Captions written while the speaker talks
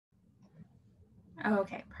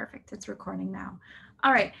Okay, perfect. It's recording now.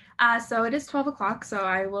 All right, so it is 12 o'clock, so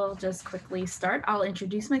I will just quickly start. I'll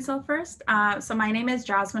introduce myself first. So my name is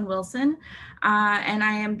Jasmine Wilson, and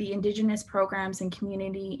I am the Indigenous Programs and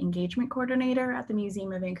Community Engagement Coordinator at the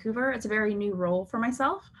Museum of Vancouver. It's a very new role for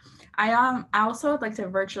myself. I also would like to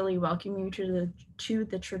virtually welcome you to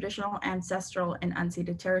the traditional, ancestral, and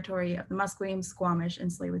unceded territory of the Musqueam, Squamish, and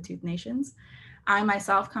Tsleil-Waututh nations. I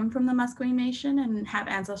myself come from the Musqueam Nation and have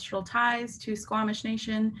ancestral ties to Squamish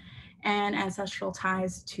Nation and ancestral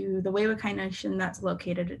ties to the Wewakite Nation that's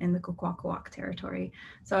located in the Kukwaka'wakw territory.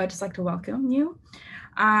 So I'd just like to welcome you.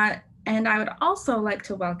 And I would also like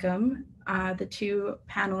to welcome the two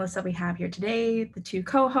panelists that we have here today, the two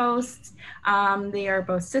co-hosts. They are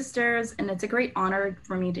both sisters, and it's a great honor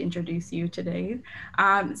for me to introduce you today.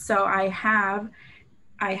 So I have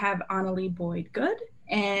Annalie Boyd Good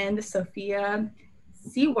and Sophia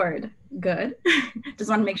Seward Good. Just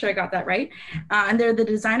want to make sure I got that right. And they're the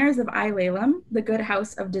designers of Lelum, the Good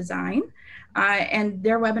House of Design. And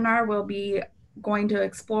their webinar will be going to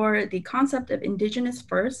explore the concept of Indigenous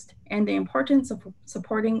first and the importance of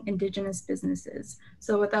supporting Indigenous businesses.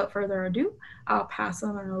 So without further ado, I'll pass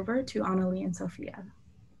on over to Annalie and Sophia.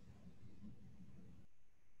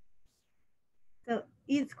 So,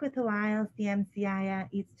 Eats Kwithawile, CMCIA,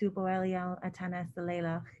 Eats Tuboelio, Atana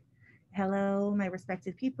Salelach. Hello, my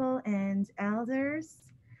respected people and elders.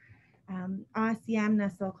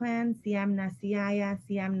 Siamna Soklan, Siamna Siaya,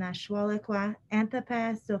 Siamna Shwalakwa,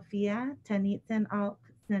 Anthapa Sophia, Tanitzen Alt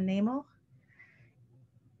Snanemo.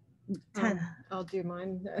 I'll do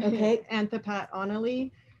mine. Okay. Anthapat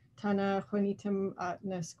Annalie, Tana Chonitum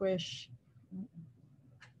Nesquish.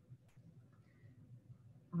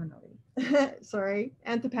 Annalie. Sorry,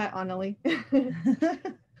 Anthapat Annalie.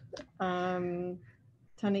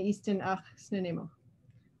 Tana Easton Ach Snanemo.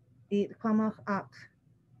 Eat Kwamoch Ak.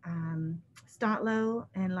 Stotlow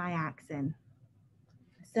and Lyaxon.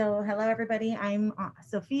 So hello everybody, I'm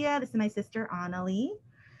Sophia. This is my sister Annalie.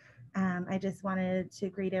 I just wanted to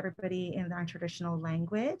greet everybody in our traditional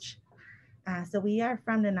language. So we are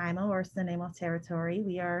from Nanaimo or Snuneymuxw territory.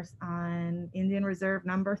 We are on Indian Reserve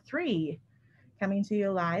number 3, coming to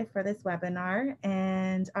you live for this webinar.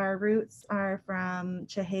 And our roots are from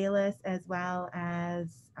Chehalis as well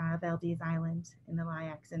as Valdez Island in the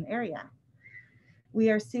Lyaxon area. We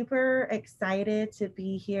are super excited to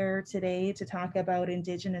be here today to talk about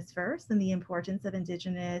Indigenous first and the importance of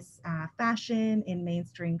Indigenous fashion in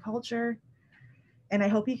mainstream culture. And I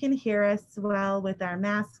hope you can hear us well with our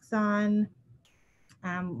masks on.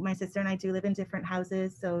 My sister and I do live in different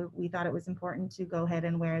houses, so we thought it was important to go ahead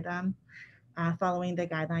and wear them, following the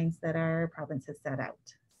guidelines that our province has set out.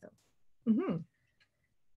 So.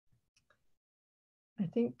 I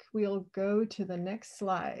think we'll go to the next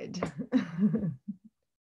slide.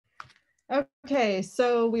 Okay,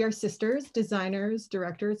 so we are sisters, designers,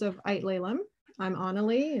 directors of Lelum. I'm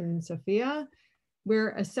Annalie and Sophia.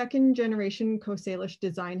 We're a second generation Coast Salish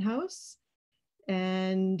design house,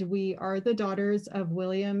 and we are the daughters of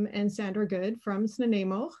William and Sandra Good from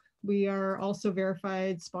Snuneymuxw. We are also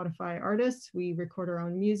verified Spotify artists. We record our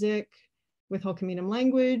own music with Hulkaminam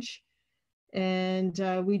language, and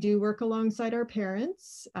we do work alongside our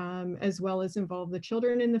parents, as well as involve the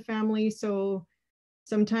children in the family. So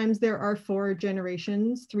sometimes there are 3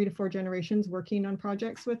 to 4 generations working on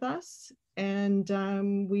projects with us. And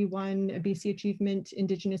we won a BC Achievement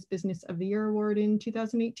Indigenous Business of the Year Award in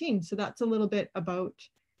 2018. So that's a little bit about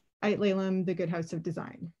Lelum, the Good House of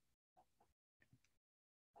Design.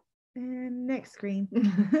 And next screen.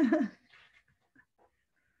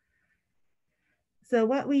 So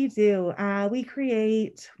what we do, we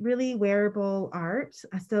create really wearable art.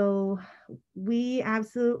 So we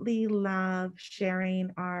absolutely love sharing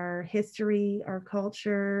our history, our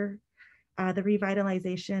culture, the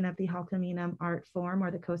revitalization of the Hulkaminam art form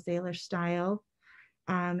or the Coast Salish style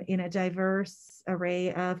in a diverse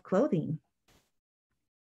array of clothing.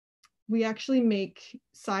 We actually make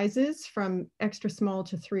sizes from extra small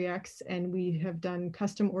to 3X, and we have done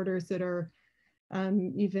custom orders that are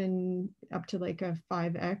even up to like a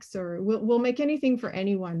 5X, or we'll make anything for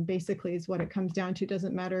anyone, basically, is what it comes down to. It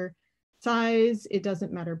doesn't matter size, it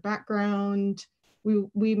doesn't matter background.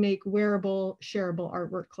 We make wearable, shareable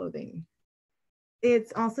artwork clothing.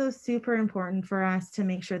 It's also super important for us to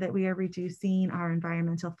make sure that we are reducing our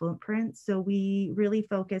environmental footprint. So we really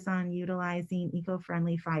focus on utilizing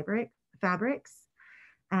eco-friendly fabrics,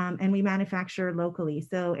 and we manufacture locally.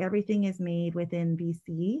 So everything is made within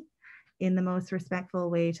BC in the most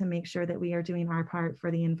respectful way to make sure that we are doing our part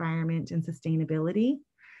for the environment and sustainability.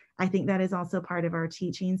 I think that is also part of our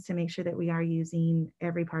teachings, to make sure that we are using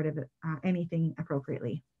every part of anything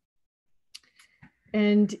appropriately.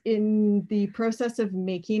 And in the process of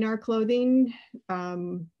making our clothing,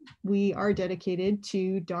 we are dedicated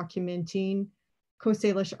to documenting Coast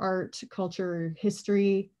Salish art, culture,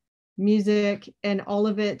 history, music, and all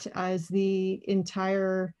of it as the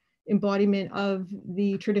entire embodiment of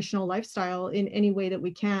the traditional lifestyle in any way that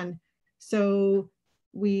we can. So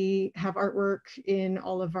we have artwork in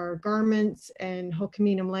all of our garments and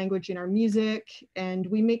Ho'okaminam language in our music, and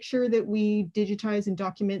we make sure that we digitize and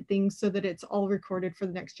document things so that it's all recorded for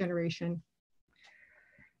the next generation.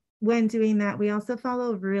 When doing that, we also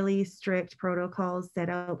follow really strict protocols set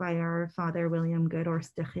out by our father, William Good, or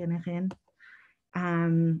Stichinachin.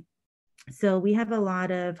 So we have a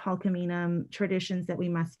lot of Ho'okaminam traditions that we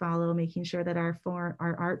must follow, making sure that our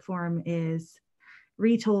art form is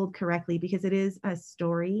retold correctly, because it is a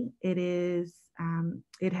story. It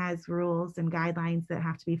has rules and guidelines that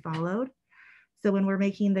have to be followed. So when we're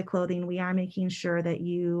making the clothing, we are making sure that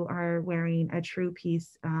you are wearing a true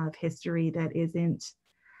piece of history that isn't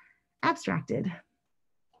abstracted.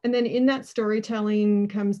 And then in that storytelling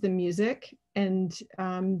comes the music, and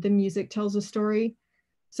the music tells a story.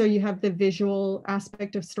 So you have the visual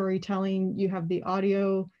aspect of storytelling, you have the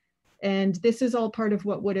audio, and this is all part of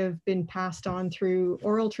what would have been passed on through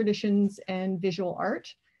oral traditions and visual art.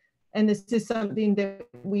 And this is something that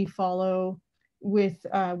we follow with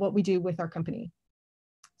what we do with our company.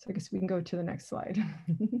 So I guess we can go to the next slide.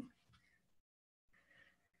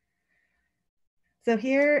 So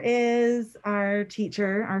here is our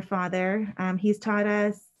teacher, our father. He's taught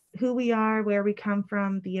us who we are, where we come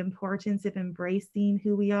from, the importance of embracing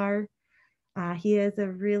who we are. He is a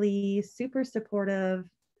really super supportive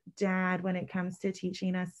dad when it comes to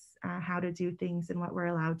teaching us how to do things and what we're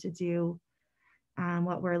allowed to do,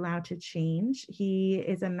 what we're allowed to change. He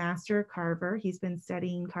is a master carver. He's been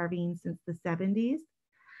studying carving since the 70s,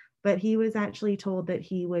 but he was actually told that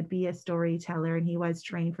he would be a storyteller, and he was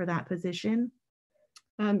trained for that position.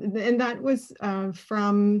 And that was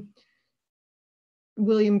from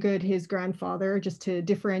William Good, his grandfather, just to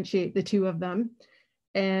differentiate the two of them.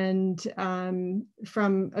 And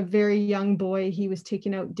from a very young boy, he was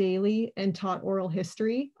taken out daily and taught oral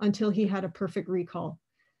history until he had a perfect recall.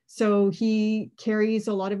 So he carries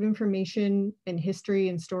a lot of information and history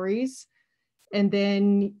and stories. And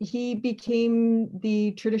then he became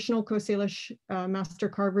the traditional Coast Salish master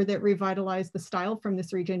carver that revitalized the style from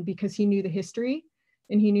this region, because he knew the history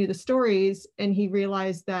and he knew the stories, and he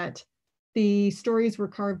realized that the stories were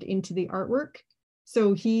carved into the artwork.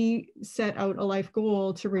 So he set out a life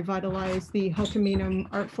goal to revitalize the Ho'okaminam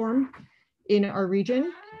art form in our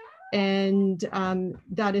region. And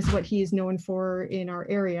that is what he is known for in our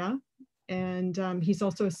area. And he's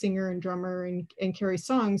also a singer and drummer and carries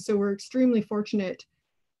songs. So we're extremely fortunate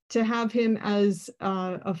to have him as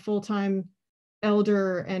a full-time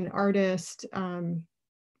elder and artist.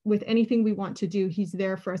 With anything we want to do, he's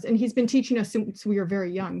there for us. And he's been teaching us since we were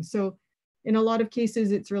very young. So in a lot of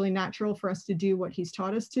cases, it's really natural for us to do what he's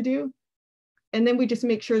taught us to do. And then we just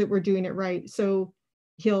make sure that we're doing it right. So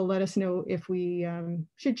he'll let us know if we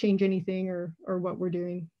should change anything or what we're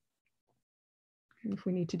doing, if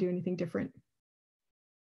we need to do anything different.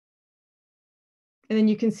 And then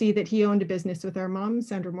you can see that he owned a business with our mom,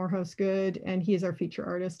 Sandra Morehouse Good, and he is our feature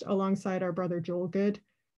artist alongside our brother, Joel Good,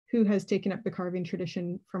 who has taken up the carving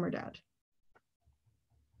tradition from our dad.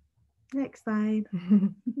 Next slide.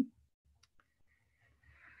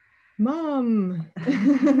 Mom.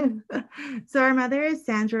 So our mother is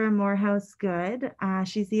Sandra Morehouse Good.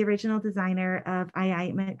 She's the original designer of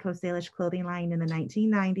Ayaytmet Coast Salish clothing line in the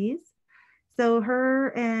 1990s. So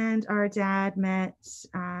her and our dad met,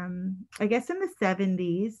 I guess, in the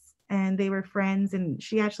 70s, and they were friends, and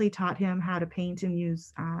she actually taught him how to paint and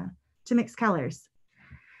use to mix colors.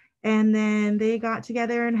 And then they got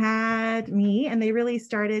together and had me, and they really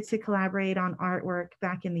started to collaborate on artwork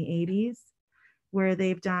back in the 80s, where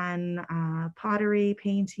they've done pottery,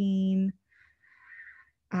 painting,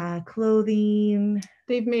 clothing.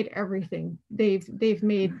 They've made everything. They've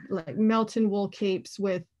made like Melton wool capes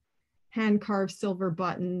with hand-carved silver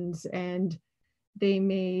buttons, and they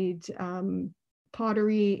made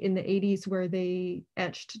pottery in the 80s where they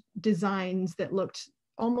etched designs that looked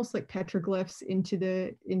almost like petroglyphs into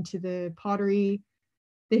the pottery.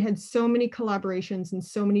 They had so many collaborations and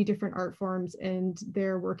so many different art forms, and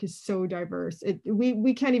their work is so diverse.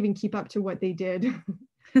 We can't even keep up to what they did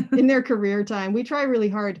in their career time. We try really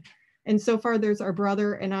hard. And so far there's our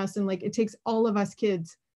brother and us, and like it takes all of us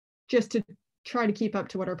kids just to try to keep up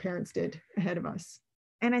to what our parents did ahead of us.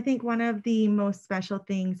 And I think one of the most special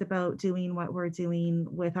things about doing what we're doing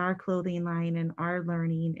with our clothing line and our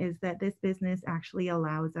learning is that this business actually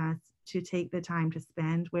allows us to take the time to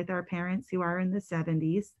spend with our parents who are in the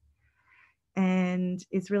 70s. And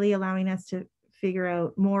it's really allowing us to figure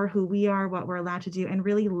out more who we are, what we're allowed to do, and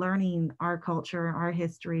really learning our culture, our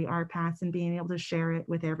history, our past, and being able to share it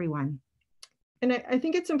with everyone. And I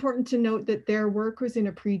think it's important to note that their work was in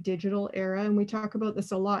a pre-digital era. And we talk about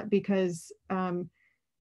this a lot because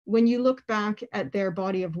when you look back at their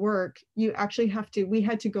body of work, you actually we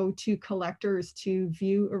had to go to collectors to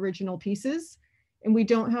view original pieces. And we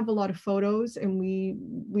don't have a lot of photos, and we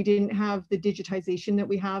didn't have the digitization that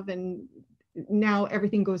we have, and now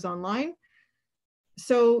everything goes online.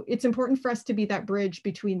 So it's important for us to be that bridge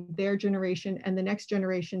between their generation and the next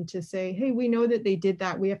generation to say, hey, we know that they did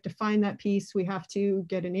that. We have to find that piece. We have to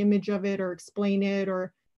get an image of it or explain it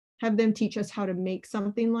or have them teach us how to make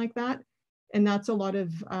something like that. And that's a lot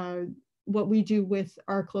of what we do with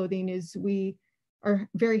our clothing is we are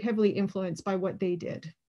very heavily influenced by what they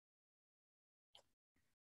did.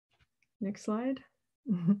 Next slide.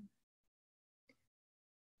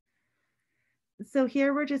 So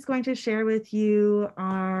here we're just going to share with you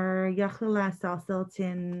our Yachlala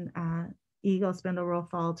Salsilton Eagle Spindle Roll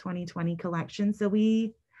Fall 2020 collection. So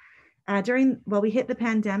we hit the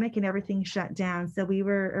pandemic and everything shut down. So we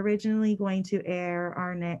were originally going to air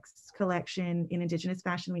our next collection in Indigenous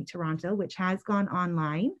Fashion Week Toronto, which has gone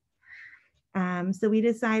online. So we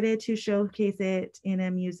decided to showcase it in a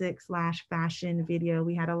music/fashion video.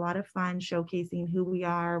 We had a lot of fun showcasing who we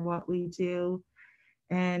are, what we do,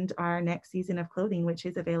 and our next season of clothing, which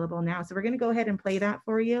is available now. So we're going to go ahead and play that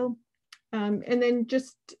for you. And then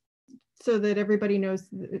just so that everybody knows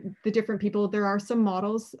the different people, there are some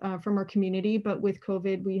models from our community, but with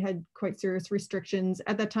COVID, we had quite serious restrictions.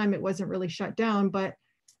 At that time, it wasn't really shut down, but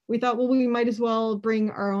we thought, well, we might as well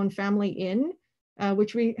bring our own family in,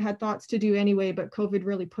 which we had thoughts to do anyway, but COVID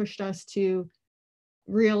really pushed us to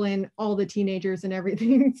reel in all the teenagers and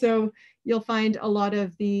everything. So you'll find a lot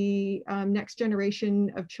of the next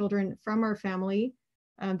generation of children from our family.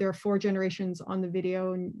 There are 4 generations on the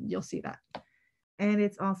video, and you'll see that. And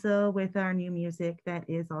it's also with our new music that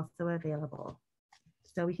is also available.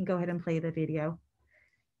 So we can go ahead and play the video.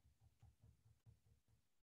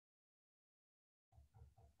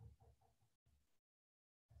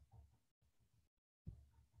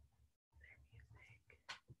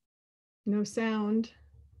 No sound.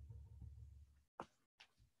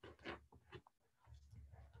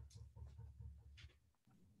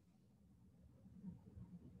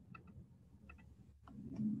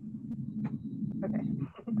 Okay.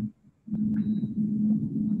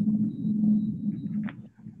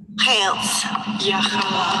 Hails.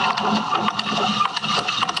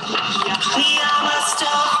 Must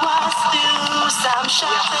was through some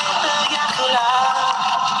shop at the Yahula.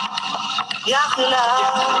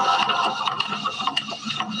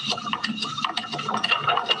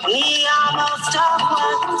 Must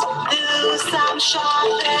was through some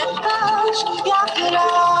shop at the Yahula.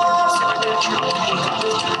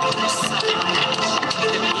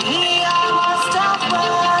 Must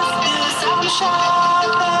was through some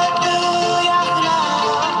shop at the Yahula.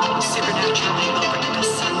 Supernaturally will bring the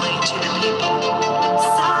sunlight to the people.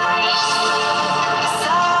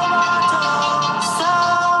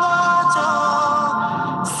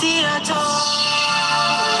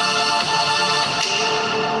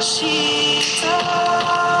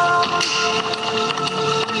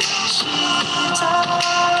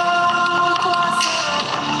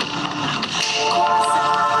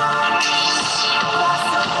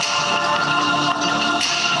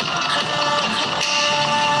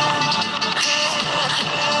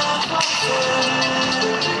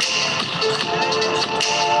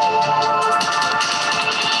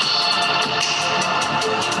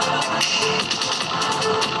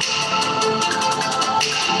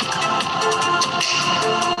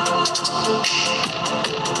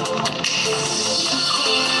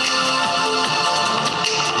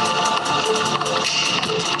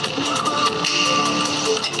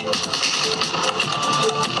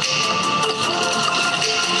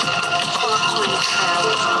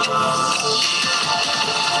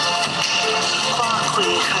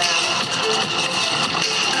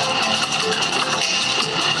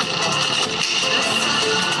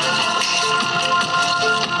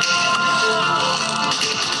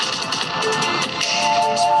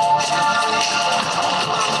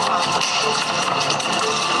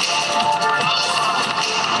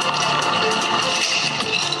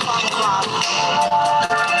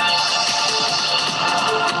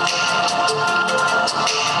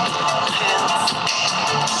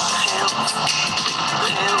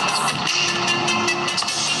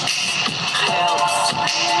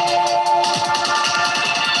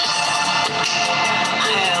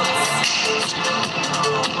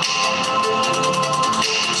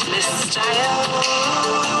 Nata,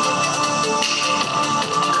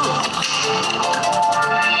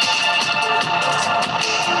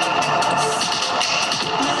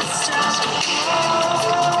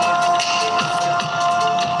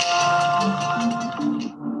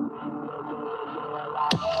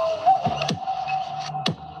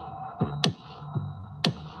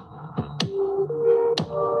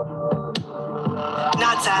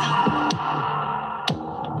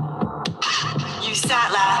 you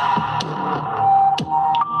satla,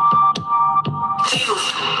 Fiu,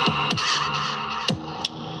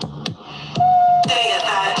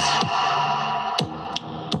 Theathat,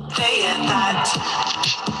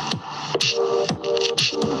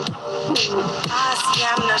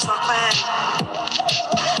 Siam Nashwakwan,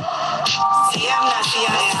 Siam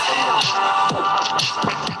Nashiaya,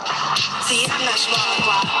 Siam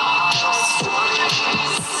Nashwakwa,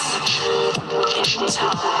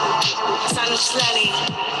 Sun Shleni,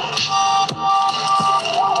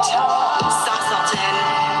 Sassalton,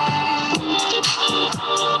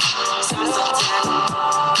 Sassalton,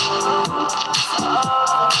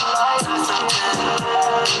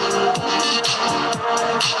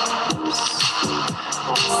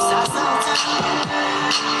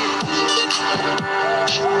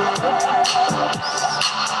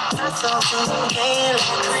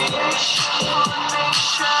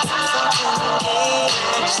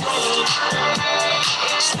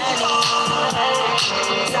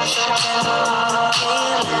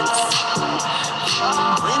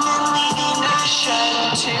 women leading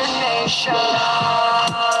nation to nation.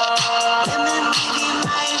 Women leading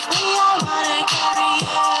life, we are water carriers.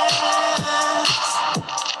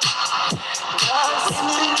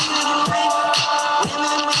 Women leading life,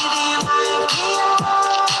 women leading life, we are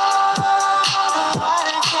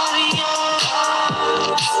water carriers.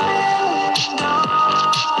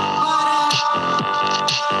 Water,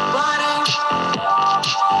 water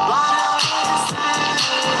is life.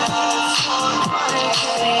 Water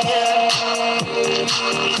carriers.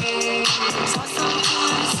 So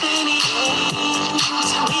something spinning,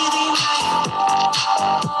 leading life.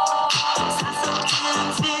 So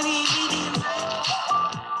something spinning, leading life.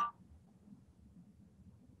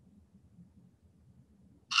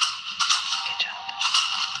 Good job.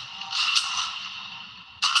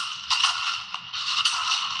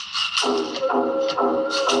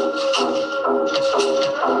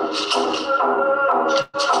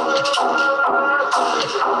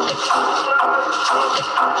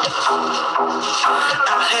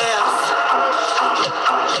 Our health,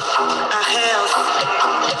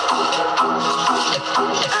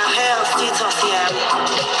 detoxium,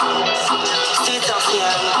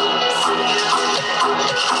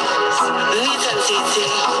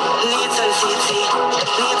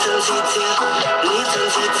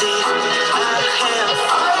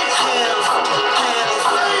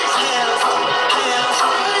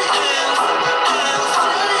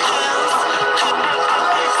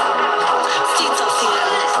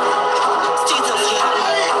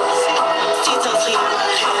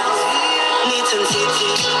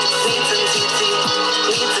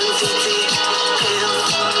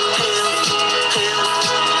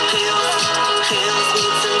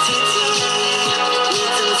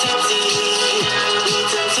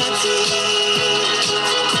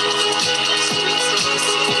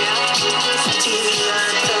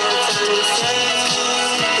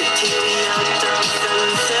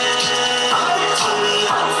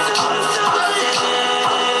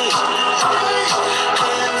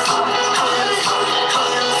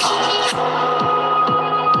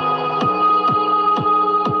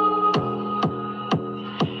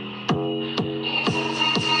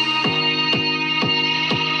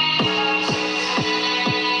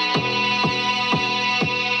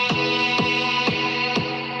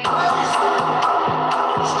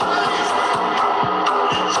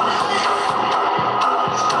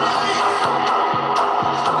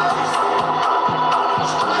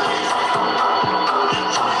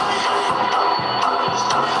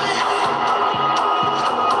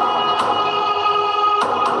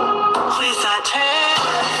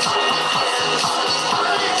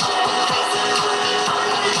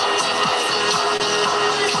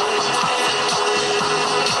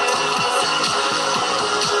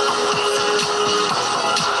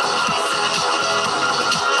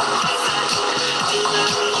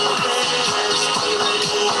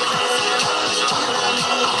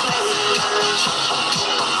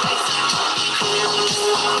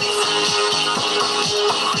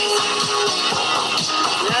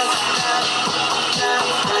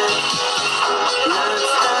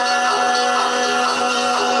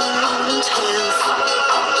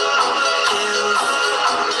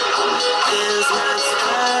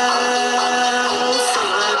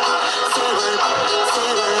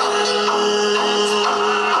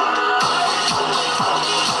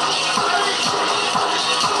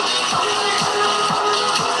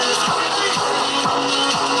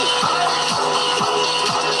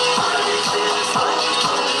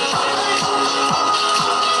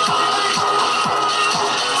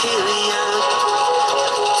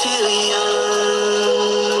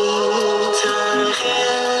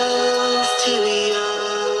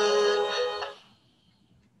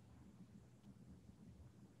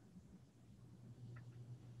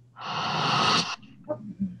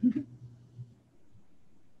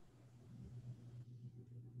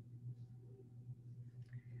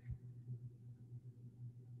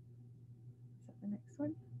 the next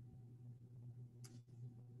one.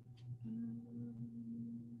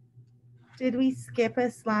 Did we skip a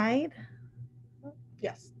slide?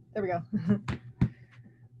 Yes, there we go.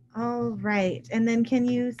 All right, and then can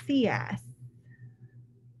you see us?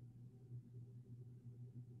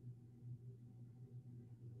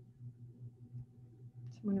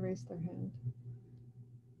 Someone raised their hand.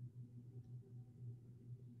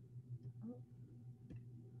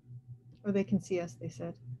 Oh, they can see us, they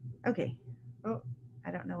said. Okay. Oh,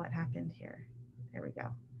 I don't know what happened here. There we go.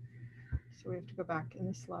 so we have to go back in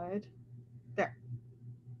the slide. There.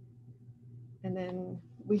 And then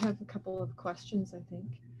we have a couple of questions, I think,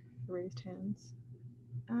 raised hands.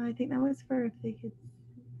 I think that was for if they could.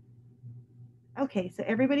 Okay, so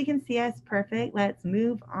everybody can see us. Perfect. Let's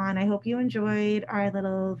move on. I hope you enjoyed our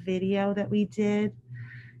little video that we did.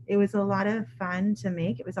 It was a lot of fun to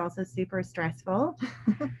make. It was also super stressful.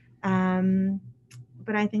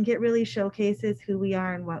 But I think it really showcases who we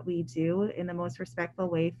are and what we do in the most respectful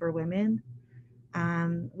way for women.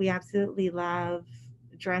 We absolutely love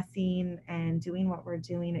dressing and doing what we're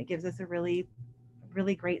doing. It gives us a really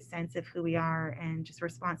great sense of who we are and just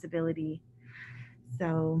responsibility.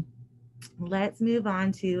 So let's move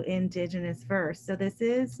on to Indigenous first. So this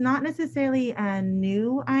is not necessarily a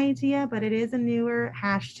new idea, but it is a newer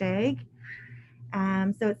hashtag.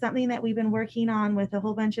 So it's something that we've been working on with a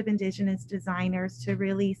whole bunch of Indigenous designers to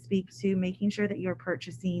really speak to making sure that you're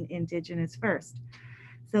purchasing Indigenous first.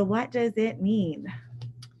 So what does it mean?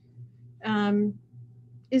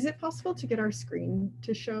 Is it possible to get our screen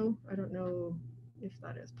to show? I don't know if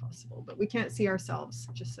that is possible, but we can't see ourselves,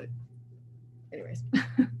 just so, anyways.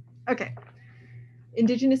 Okay.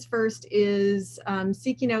 Indigenous first is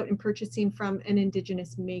seeking out and purchasing from an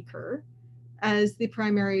Indigenous maker as the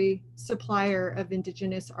primary supplier of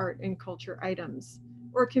Indigenous art and culture items,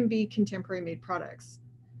 or can be contemporary made products.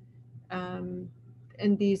 And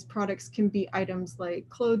these products can be items like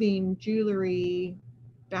clothing, jewelry,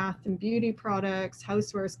 bath and beauty products,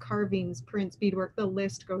 housewares, carvings, prints, beadwork, the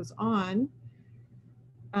list goes on.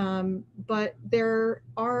 But there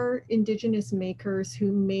are Indigenous makers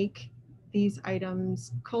who make these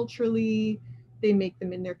items culturally, they make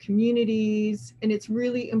them in their communities, and it's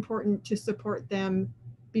really important to support them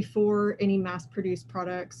before any mass-produced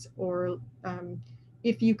products, or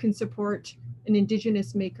if you can support an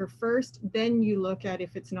Indigenous maker first, then you look at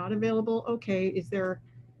if it's not available, okay, is there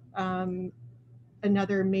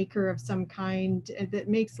another maker of some kind that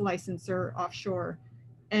makes licensor offshore?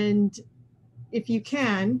 And if you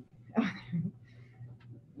can,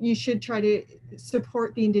 you should try to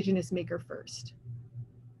support the Indigenous maker first.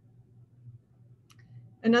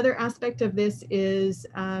 Another aspect of this is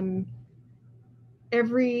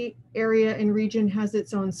every area and region has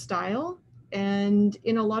its own style. And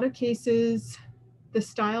in a lot of cases, the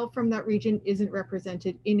style from that region isn't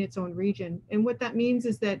represented in its own region. And what that means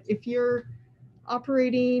is that if you're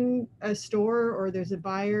operating a store or there's a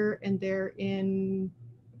buyer and they're in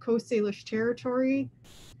Coast Salish territory,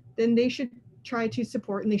 then they should try to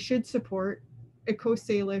support, and they should support, a Coast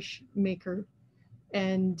Salish maker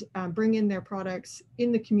and bring in their products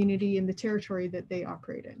in the community, in the territory that they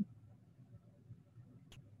operate in.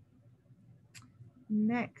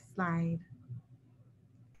 Next slide.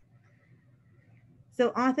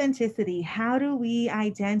 So authenticity, how do we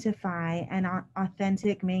identify an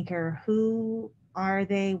authentic maker? Who are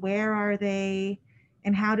they? Where are they?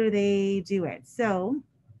 And how do they do it? So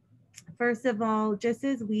first of all, just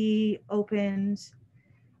as we opened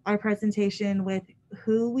our presentation with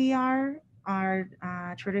who we are, our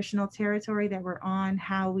traditional territory that we're on,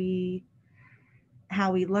 how we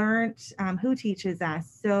learned, who teaches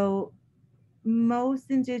us. So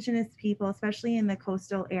most Indigenous people, especially in the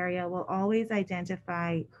coastal area, will always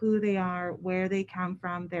identify who they are, where they come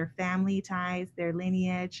from, their family ties, their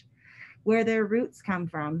lineage, where their roots come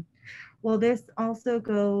from. Well, this also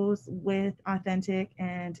goes with authentic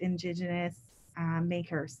and Indigenous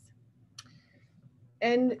makers.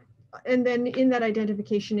 And then in that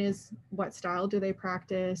identification is what style do they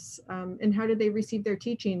practice, and how do they receive their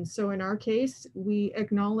teachings? So in our case, we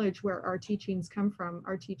acknowledge where our teachings come from.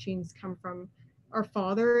 Our teachings come from our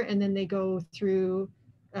father, and then they go through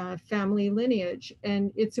family lineage.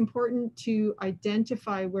 And it's important to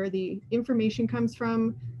identify where the information comes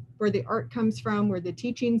from, where the art comes from, where the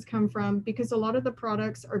teachings come from, because a lot of the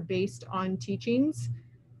products are based on teachings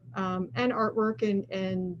and artwork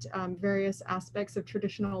and various aspects of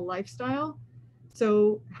traditional lifestyle.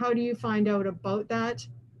 So how do you find out about that?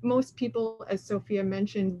 Most people, as Sophia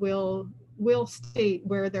mentioned, will state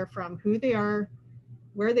where they're from, who they are,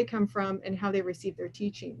 where they come from, and how they receive their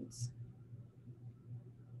teachings.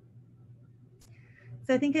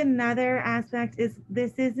 So I think another aspect is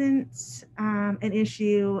this isn't an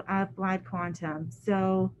issue of blood quantum.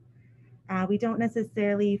 So we don't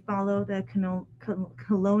necessarily follow the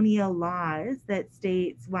colonial laws that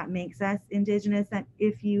states what makes us Indigenous. And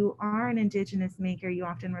if you are an Indigenous maker, you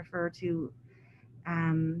often refer to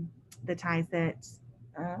the ties that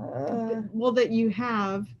well, that you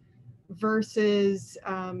have versus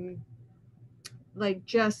like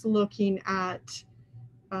just looking at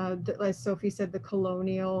as Sophie said, the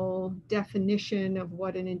colonial definition of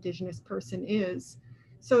what an Indigenous person is.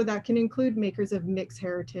 So that can include makers of mixed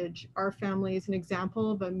heritage. Our family is an example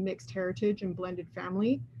of a mixed heritage and blended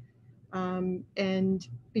family. And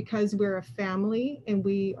because we're a family and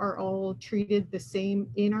we are all treated the same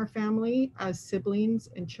in our family as siblings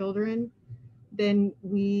and children, then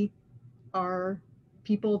we are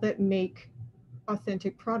people that make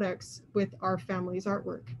authentic products with our family's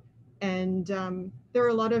artwork. And there are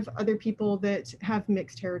a lot of other people that have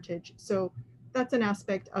mixed heritage. So that's an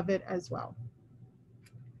aspect of it as well.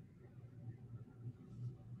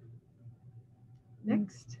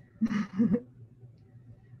 Next.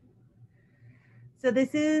 So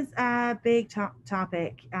this is a big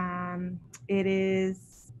topic. It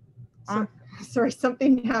is. Sorry,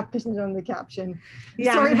 something happened on the caption.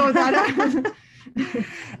 Yeah. Sorry about that.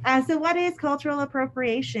 So what is cultural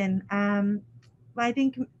appropriation? I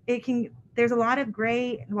think it can, there's a lot of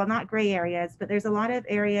gray, well, not gray areas, but there's a lot of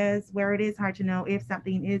areas where it is hard to know if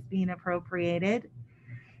something is being appropriated.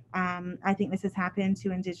 I think this has happened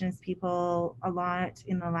to Indigenous people a lot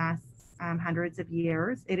in the last hundreds of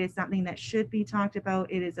years. It is something that should be talked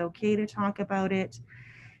about. It is okay to talk about it.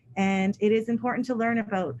 And it is important to learn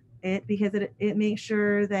about it because it makes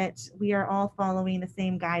sure that we are all following the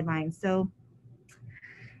same guidelines. So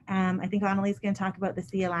I think Annalie's going to talk about the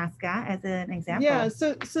Sea Alaska as an example. Yeah,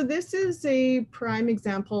 so this is a prime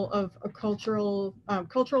example of a cultural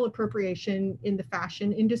appropriation in the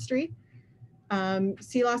fashion industry.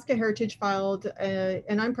 Sea Alaska Heritage filed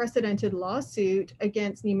an unprecedented lawsuit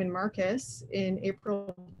against Neiman Marcus in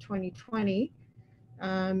April 2020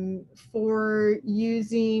 for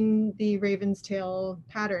using the Raven's Tail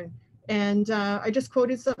pattern. And I just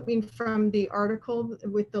quoted something from the article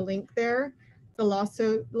with the link there. The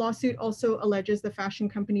lawsuit also alleges the fashion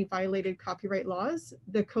company violated copyright laws.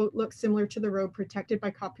 The coat looks similar to the robe protected by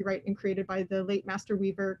copyright and created by the late master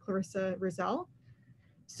weaver Clarissa Rizal.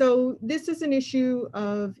 So this is an issue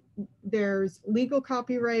of there's legal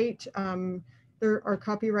copyright. There are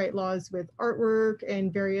copyright laws with artwork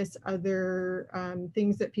and various other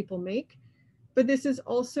things that people make. But this is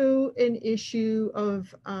also an issue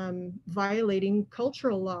of violating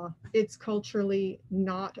cultural law. It's culturally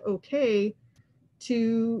not okay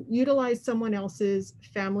to utilize someone else's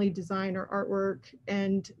family design or artwork.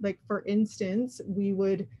 And like, for instance, we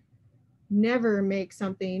would never make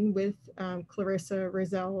something with Clarissa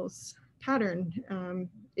Rizal's pattern.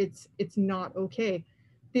 It's not okay.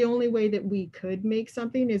 The only way that we could make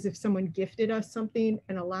something is if someone gifted us something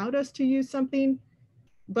and allowed us to use something,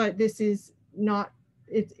 but this is not,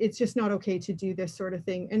 it's just not okay to do this sort of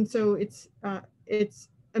thing. And so it's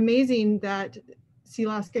amazing that Sea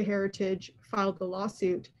Alaska Heritage filed the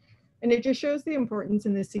lawsuit. And it just shows the importance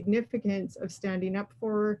and the significance of standing up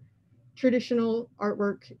for traditional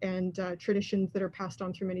artwork and traditions that are passed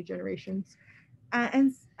on through many generations.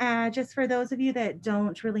 And just for those of you that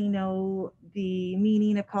don't really know the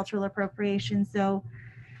meaning of cultural appropriation, so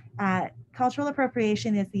cultural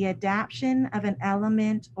appropriation is the adaptation of an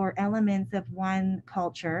element or elements of one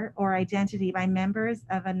culture or identity by members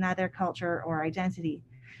of another culture or identity.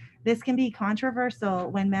 This can be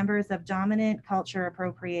controversial when members of dominant culture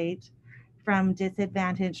appropriate from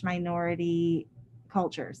disadvantaged minority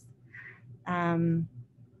cultures.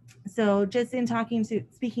 So just in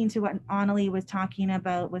speaking to what Annalie was talking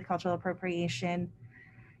about with cultural appropriation,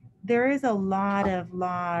 there is a lot of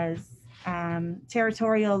laws,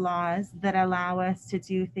 territorial laws that allow us to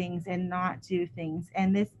do things and not do things.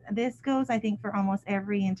 And this goes, I think, for almost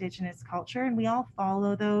every Indigenous culture, and we all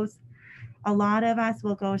follow those. A lot of us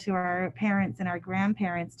will go to our parents and our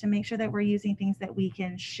grandparents to make sure that we're using things that we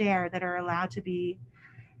can share that are allowed to be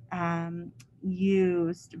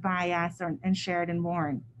used by us and shared and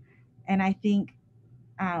worn. And I think,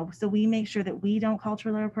 so we make sure that we don't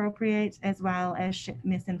culturally appropriate as well as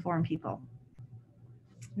misinform people.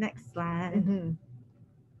 Next slide. Mm-hmm.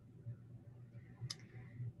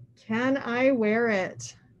 Can I wear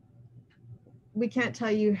it? We can't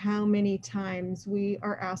tell you how many times we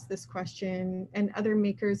are asked this question and other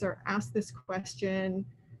makers are asked this question.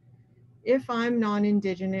 If I'm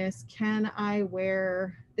non-Indigenous, can I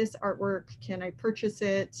wear this artwork, can I purchase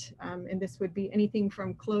it? And this would be anything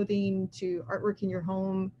from clothing to artwork in your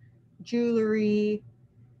home, jewelry.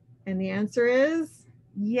 And the answer is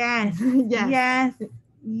yes, yes. yes,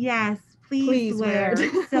 yes. Please wear wear.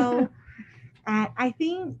 it. So I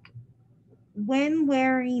think when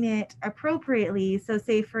wearing it appropriately, so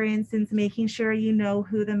say for instance, making sure you know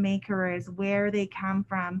who the maker is, where they come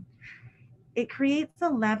from, it creates a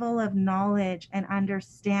level of knowledge and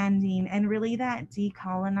understanding and really that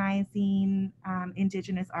decolonizing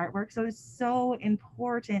Indigenous artwork. So it's so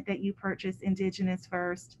important that you purchase Indigenous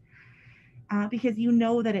first. Because you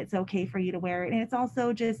know that it's okay for you to wear it. And it's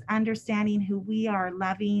also just understanding who we are,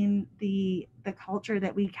 loving the culture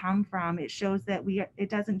that we come from. It shows that it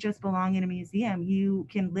doesn't just belong in a museum. You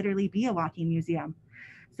can literally be a walking museum.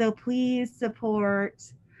 So please support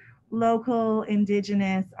local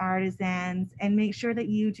Indigenous artisans and make sure that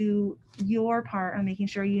you do your part on making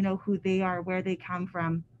sure you know who they are, where they come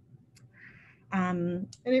from. And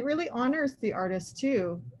it really honors the artist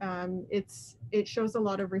too. It shows a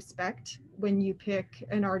lot of respect when you pick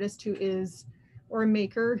an artist who is, or a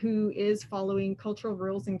maker who is following cultural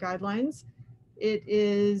rules and guidelines. It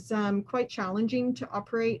is quite challenging to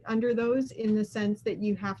operate under those, in the sense that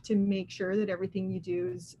you have to make sure that everything you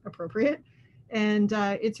do is appropriate. And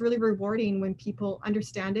it's really rewarding when people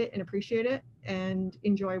understand it and appreciate it and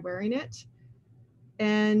enjoy wearing it.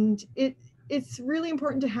 And it's really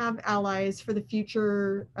important to have allies for the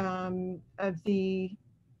future of the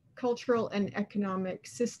cultural and economic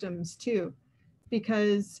systems too,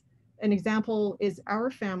 because an example is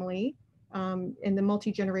our family and the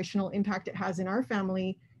multi-generational impact it has in our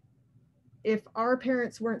family. If our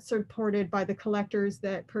parents weren't supported by the collectors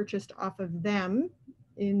that purchased off of them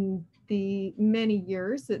in the many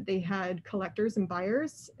years that they had collectors and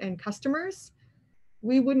buyers and customers,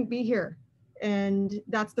 we wouldn't be here. And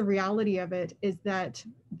that's the reality of it, is that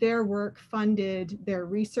their work funded their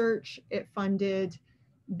research, it funded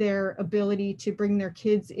their ability to bring their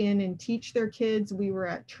kids in and teach their kids. We were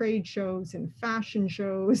at trade shows and fashion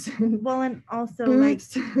shows. Well, and also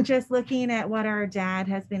booths. like just looking at what our dad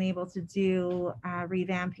has been able to do,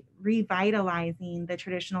 revitalizing the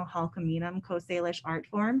traditional Halkaminum Coast Salish art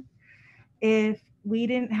form. If we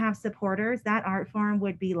didn't have supporters, that art form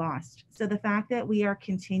would be lost. So the fact that we are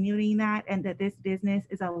continuing that and that this business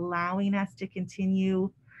is allowing us to continue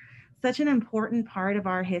such an important part of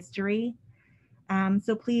our history.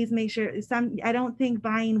 So please make sure I don't think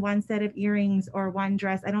buying one set of earrings or one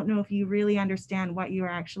dress, I don't know if you really understand what you are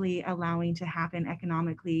actually allowing to happen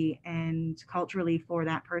economically and culturally for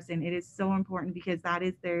that person. It is so important because that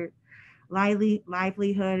is their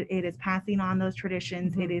livelihood. It is passing on those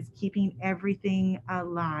traditions. Mm-hmm. It is keeping everything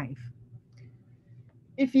alive.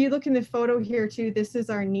 If you look in the photo here too, this is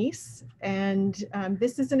our niece, and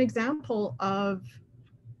this is an example of,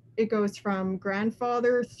 it goes from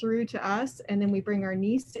grandfather through to us, and then we bring our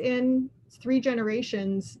niece in, 3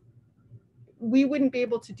 generations. We wouldn't be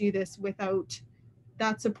able to do this without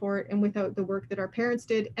that support and without the work that our parents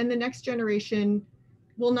did, and the next generation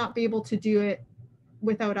will not be able to do it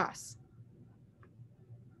without us.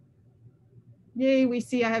 Yay, we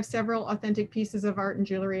see I have several authentic pieces of art and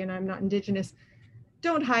jewelry, and I'm not Indigenous.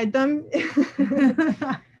 Don't hide them.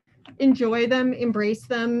 Enjoy them, embrace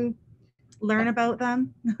them. Learn about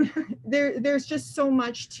them. There's just so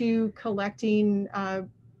much to collecting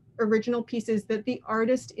original pieces that the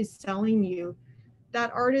artist is selling you.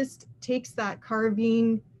 That artist takes that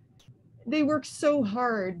carving, they work so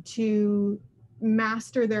hard to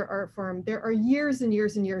master their art form. There are years and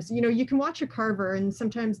years and years. You know, you can watch a carver and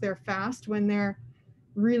sometimes they're fast when they're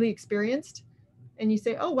really experienced. And you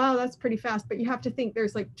say, oh, wow, that's pretty fast. But you have to think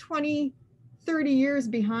there's like 20, 30 years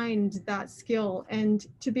behind that skill. And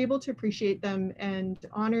to be able to appreciate them and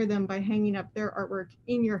honor them by hanging up their artwork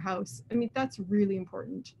in your house, I mean, that's really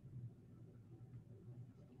important.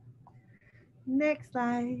 Next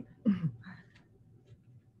slide.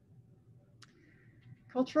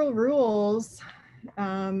 Cultural rules.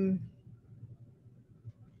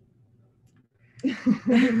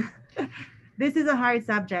 This is a hard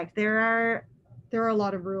subject. There are a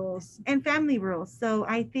lot of rules. And family rules. So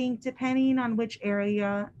I think depending on which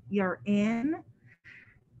area you're in,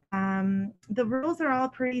 the rules are all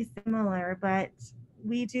pretty similar, but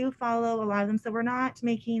we do follow a lot of them. So we're not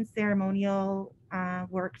making ceremonial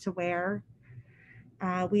work to wear.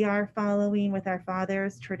 We are following with our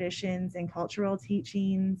father's traditions and cultural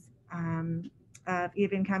teachings,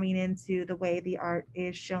 even coming into the way the art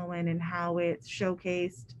is shown and how it's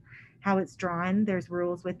showcased, how it's drawn. There's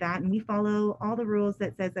rules with that, and we follow all the rules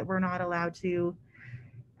that says that we're not allowed to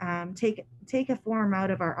take a form out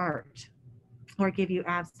of our art or give you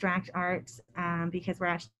abstract art, because we're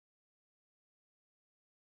actually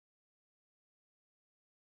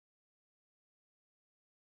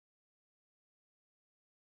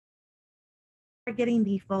getting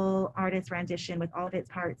the full artist rendition with all of its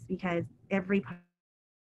parts, because every part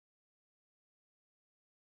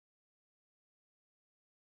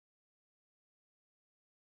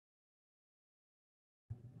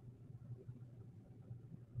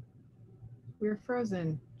We're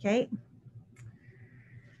frozen. okay.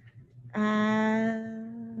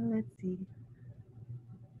 Let's see.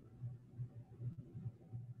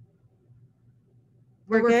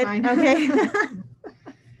 We're good. Fine. Okay.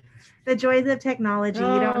 The joys of technology. You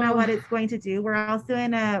don't know Oh. what it's going to do. We're also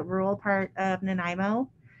in a rural part of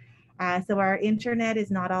Nanaimo. So our internet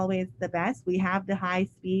is not always the best. We have the high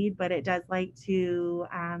speed, but it does like to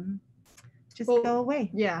just go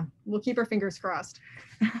away. Yeah, we'll keep our fingers crossed.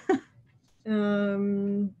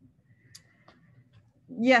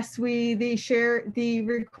 Yes, the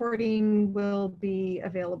recording will be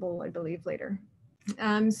available, I believe, later.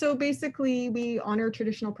 So basically, we honor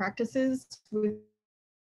traditional practices with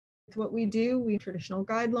what we do. We have traditional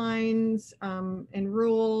guidelines and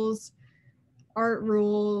rules, art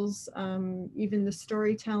rules, even the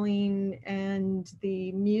storytelling and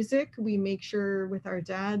the music. We make sure with our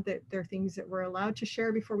dad that there are things that we're allowed to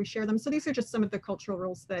share before we share them. So these are just some of the cultural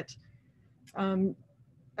rules that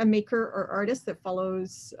a maker or artist that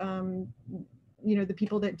follows, the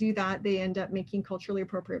people that do that, they end up making culturally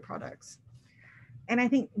appropriate products. And I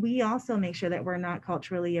think we also make sure that we're not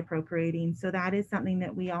culturally appropriating. So that is something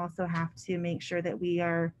that we also have to make sure that we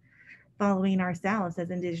are following ourselves as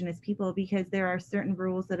Indigenous people, because there are certain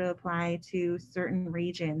rules that apply to certain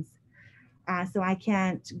regions. So I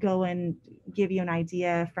can't go and give you an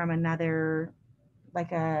idea from another,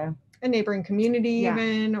 like a neighboring community,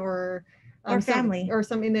 even, or family, or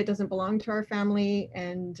something that doesn't belong to our family.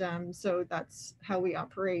 And so that's how we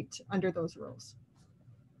operate under those rules.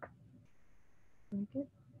 Good?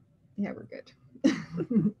 Yeah, we're good.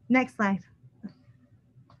 Next slide.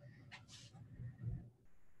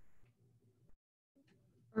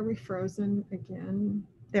 Are we frozen again?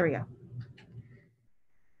 There we go.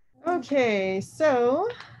 Okay, so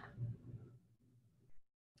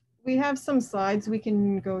we have some slides we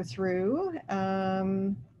can go through.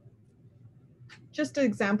 Just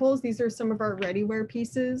examples, these are some of our ready-wear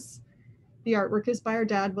pieces. The artwork is by our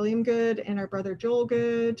dad, William Good, and our brother, Joel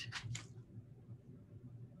Good.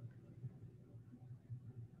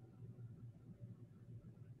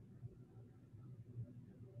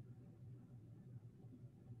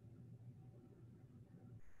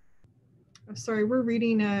 I'm sorry, we're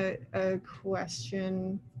reading a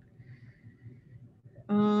question.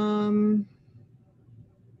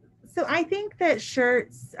 So I think that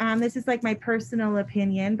shirts, this is like my personal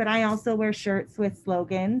opinion, but I also wear shirts with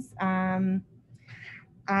slogans. I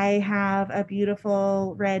have a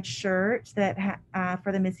beautiful red shirt that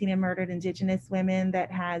for the missing and murdered Indigenous women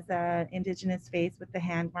that has an Indigenous face with the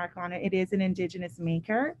hand mark on it. It is an Indigenous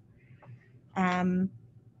maker.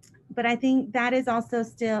 But I think that is also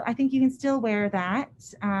still, I think you can still wear that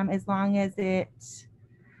as long as it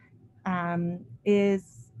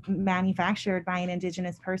is manufactured by an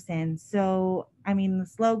Indigenous person. So, I mean, the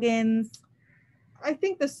slogans. I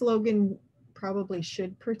think the slogan probably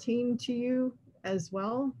should pertain to you as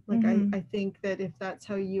well. Like, I think that if that's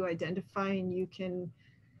how you identify and you can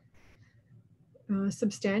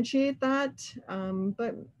substantiate that,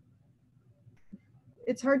 but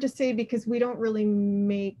it's hard to say because we don't really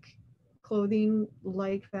make clothing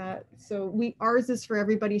like that. So ours is for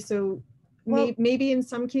everybody. So well, maybe in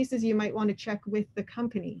some cases you might want to check with the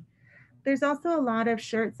company. There's also a lot of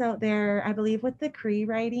shirts out there, I believe, with the Cree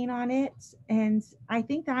writing on it. And I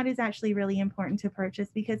think that is actually really important to purchase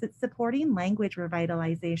because it's supporting language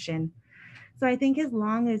revitalization. So I think as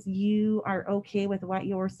long as you are okay with what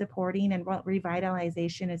you're supporting and what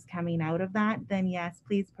revitalization is coming out of that, then yes,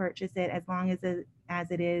 please purchase it as long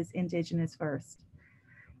as it is Indigenous first.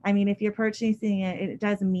 I mean, if you're purchasing it, it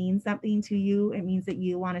does mean something to you. It means that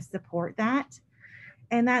you want to support that.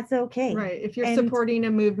 And that's okay. Right. If you're supporting a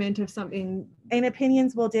movement of something. And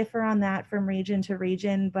opinions will differ on that from region to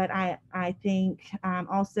region. But I think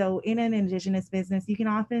also in an Indigenous business, you can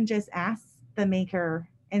often just ask the maker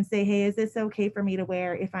and say, hey, is this okay for me to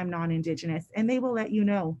wear if I'm non-Indigenous? And they will let you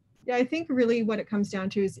know. Yeah, I think really what it comes down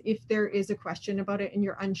to is if there is a question about it and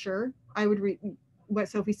you're unsure, I would what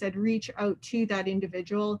Sophie said, reach out to that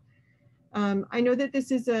individual. I know that this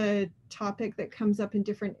is a topic that comes up in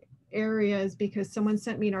different areas because someone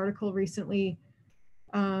sent me an article recently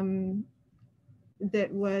that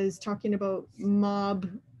was talking about mob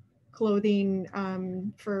clothing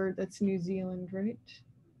for, that's New Zealand, right?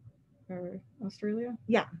 Or Australia?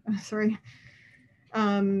 Yeah. Sorry.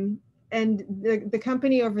 And the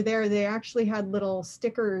company over there, they actually had little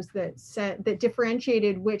stickers that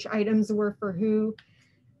differentiated which items were for who.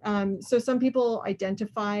 So some people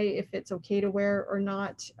identify if it's okay to wear or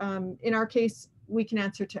not. In our case, we can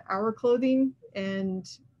answer to our clothing, and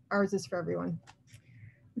ours is for everyone.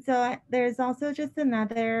 So there's also just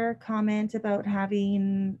another comment about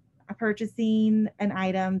purchasing an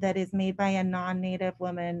item that is made by a non-Native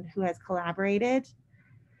woman who has collaborated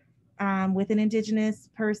with an Indigenous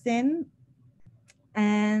person.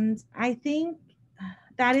 And I think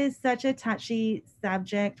that is such a touchy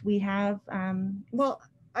subject. We have, well,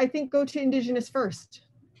 I think go to Indigenous first.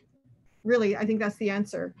 Really, I think that's the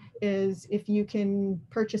answer, is if you can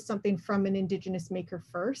purchase something from an Indigenous maker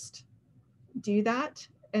first, do that.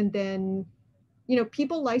 And then, you know,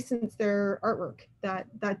 people license their artwork.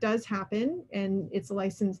 That does happen, and it's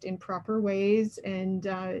licensed in proper ways, and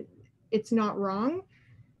it's not wrong.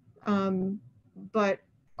 But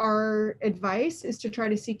our advice is to try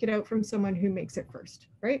to seek it out from someone who makes it first,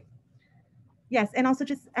 right? Yes, and also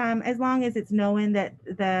just as long as it's known that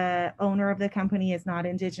the owner of the company is not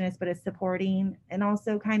Indigenous but is supporting, and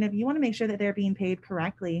also kind of you want to make sure that they're being paid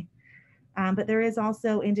correctly. But there is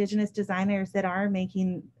also Indigenous designers that are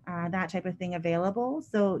making that type of thing available.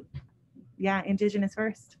 So yeah, Indigenous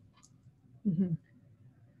first. Mm-hmm.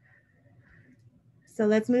 So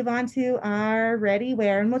let's move on to our ready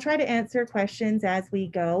wear, and we'll try to answer questions as we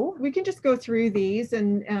go. We can just go through these,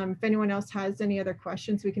 and if anyone else has any other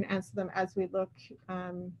questions, we can answer them as we look.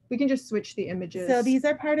 We can just switch the images. So these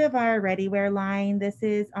are part of our ready wear line. This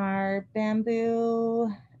is our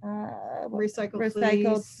bamboo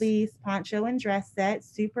recycled fleece poncho and dress set,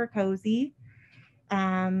 super cozy.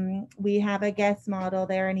 We have a guest model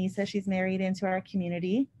there, Anissa. She's married into our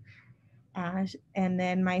community. And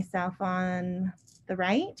then myself on the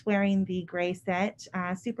right, wearing the gray set,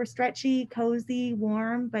 super stretchy, cozy,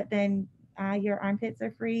 warm, but then your armpits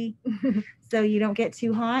are free, so you don't get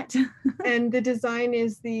too hot. And the design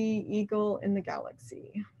is the eagle in the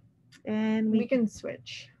galaxy. And we can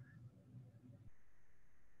switch.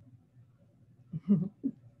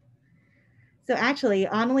 So actually,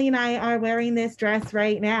 Annalie and I are wearing this dress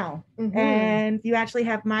right now. Mm-hmm. And you actually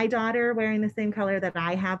have my daughter wearing the same color that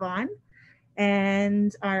I have on.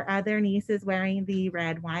 And our other niece is wearing the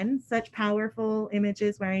red one. Such powerful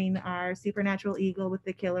images, wearing our supernatural eagle with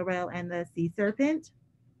the killer whale and the sea serpent.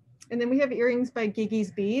 And then we have earrings by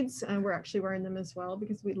Gigi's Beads. We're actually wearing them as well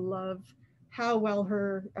because we love how well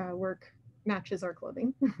her work matches our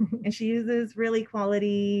clothing. And she uses really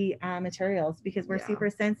quality materials because we're super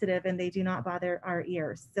sensitive and they do not bother our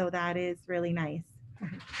ears. So that is really nice.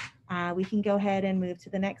 We can go ahead and move to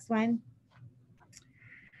the next one.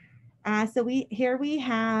 So here we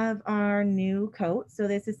have our new coat. So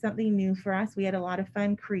this is something new for us. We had a lot of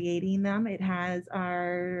fun creating them. It has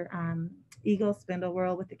our eagle spindle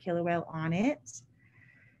whorl with the killer whale on it.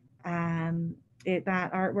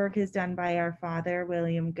 That artwork is done by our father,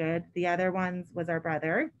 William Good. The other ones was our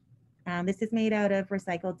brother. This is made out of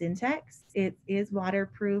recycled Dintex. It is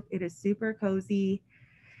waterproof. It is super cozy.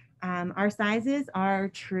 Our sizes are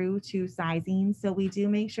true to sizing. So we do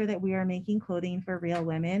make sure that we are making clothing for real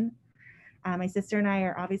women. My sister and I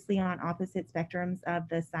are obviously on opposite spectrums of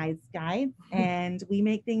the size guide, and we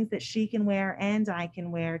make things that she can wear and I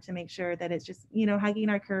can wear to make sure that it's just, you know, hugging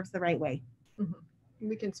our curves the right way. Mm-hmm.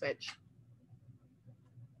 We can switch.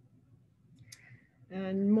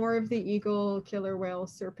 And more of the eagle, killer whale,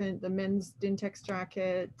 serpent, the men's Dintex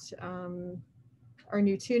jacket, our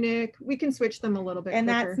new tunic. We can switch them a little bit. And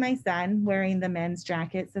quicker. That's my son wearing the men's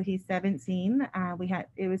jacket. So he's 17.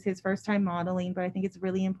 It was his first time modeling, but I think it's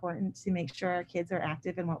really important to make sure our kids are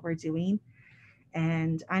active in what we're doing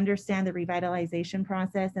and understand the revitalization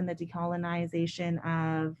process and the decolonization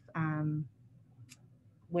of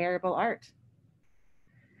wearable art.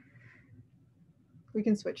 We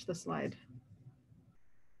can switch the slide.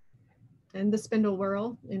 And the spindle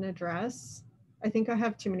whorl in a dress. I think I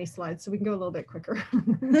have too many slides, so we can go a little bit quicker.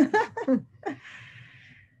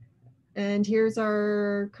 And here's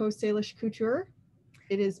our Coast Salish couture.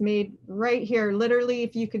 It is made right here. Literally,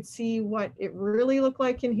 if you could see what it really looked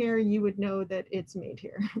like in here, you would know that it's made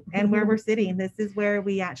here. And where we're sitting, this is where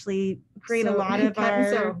we actually create a lot of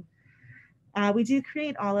our, we do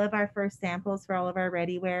create all of our first samples for all of our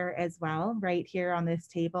ready wear as well, right here on this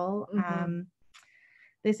table. Mm-hmm.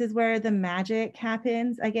 This is where the magic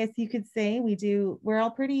happens, I guess you could say. We're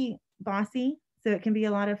all pretty bossy, so it can be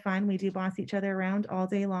a lot of fun. We do boss each other around all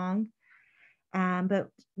day long. But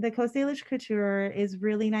the Coast Salish couture is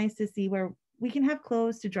really nice to see, where we can have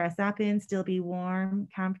clothes to dress up in, still be warm,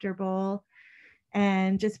 comfortable,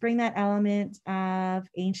 and just bring that element of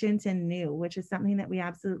ancient and new, which is something that we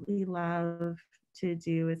absolutely love to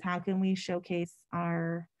do, is how can we showcase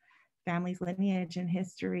our family's lineage and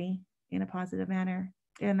history in a positive manner.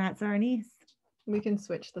 And that's our niece. We can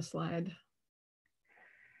switch the slide.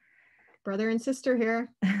 Brother and sister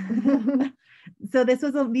here. So this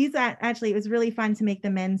was actually, it was really fun to make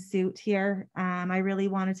the men's suit here. I really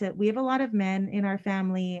wanted to, we have a lot of men in our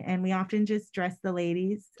family and we often just dress the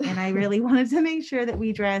ladies. And I really wanted to make sure that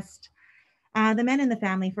we dressed the men in the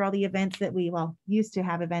family for all the events that we, used to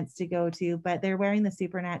have events to go to, but they're wearing the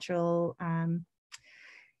supernatural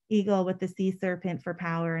eagle with the sea serpent for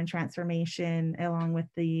power and transformation, along with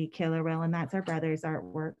the killer whale. And that's our brother's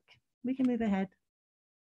artwork. We can move ahead.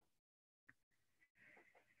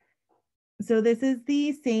 So this is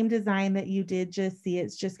the same design that you did just see.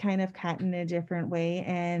 It's just kind of cut in a different way.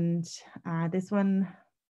 And this one,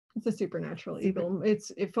 it's a supernatural eagle.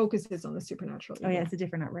 It focuses on the supernatural eagle. Oh yeah, it's a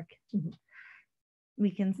different artwork. Mm-hmm. We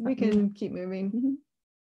can keep moving. Mm-hmm.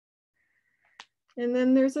 And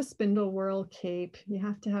then there's a spindle whirl cape. You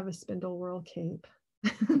have to have a spindle whirl cape.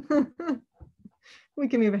 We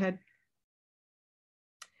can move ahead.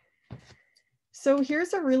 So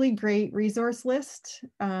here's a really great resource list.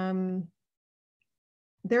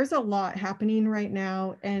 There's a lot happening right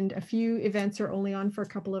now, and a few events are only on for a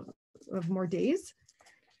couple of more days.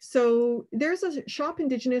 So there's a Shop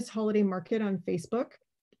Indigenous holiday market on Facebook,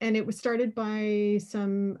 and it was started by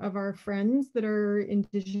some of our friends that are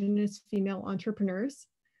Indigenous female entrepreneurs.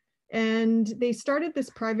 And they started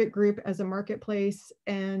this private group as a marketplace,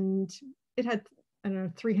 and it had, I don't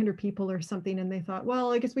know, 300 people or something. And they thought,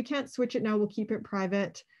 well, I guess we can't switch it now. We'll keep it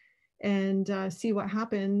private and see what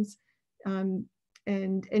happens.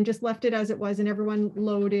 And just left it as it was, and everyone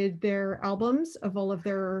loaded their albums of all of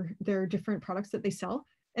their different products that they sell.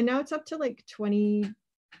 And now it's up to like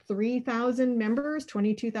 23,000 members,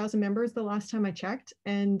 22,000 members the last time I checked.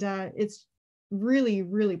 And it's really,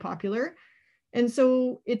 really popular. And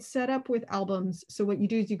so it's set up with albums. So what you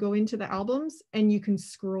do is you go into the albums and you can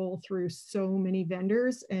scroll through so many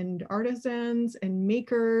vendors and artisans and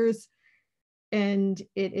makers. And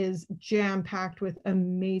it is jam-packed with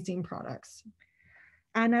amazing products.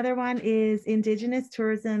 Another one is Indigenous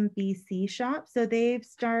Tourism BC Shop. So they've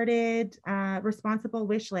started responsible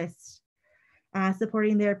wish lists,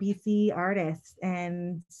 supporting their BC artists.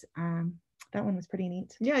 And that one was pretty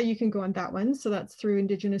neat. Yeah, you can go on that one. So that's through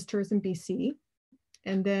Indigenous Tourism BC.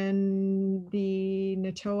 And then the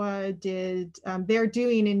Natoa did, they're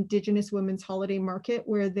doing Indigenous Women's Holiday Market,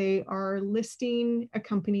 where they are listing a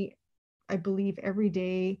company, I believe, every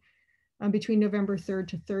day between November 3rd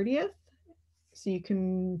to 30th. So you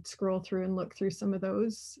can scroll through and look through some of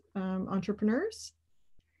those entrepreneurs.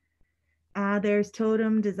 There's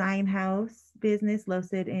Totem Design House business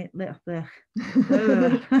located in,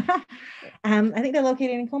 I think they're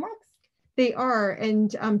located in Comox. They are,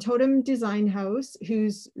 and Totem Design House,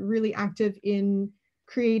 who's really active in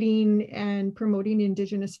creating and promoting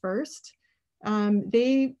Indigenous first,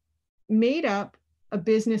 they made up a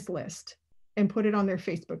business list and put it on their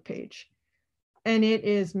Facebook page. And it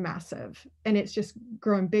is massive, and it's just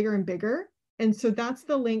growing bigger and bigger. And so that's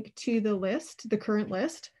the link to the list, the current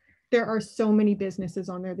list. There are so many businesses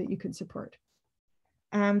on there that you could support.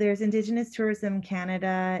 There's Indigenous Tourism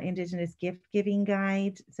Canada, Indigenous Gift Giving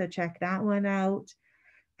Guide. So check that one out.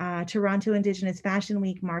 Toronto Indigenous Fashion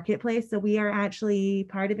Week Marketplace. So we are actually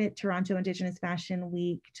part of it. Toronto Indigenous Fashion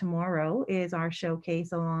Week tomorrow is our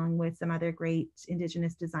showcase, along with some other great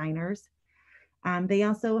Indigenous designers. They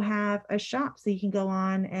also have a shop, so you can go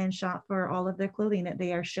on and shop for all of their clothing that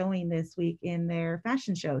they are showing this week in their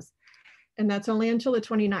fashion shows. And that's only until the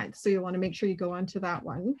 29th. So you want to make sure you go on to that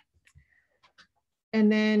one.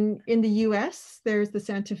 And then in the US, there's the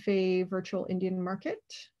Santa Fe Virtual Indian Market,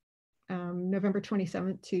 November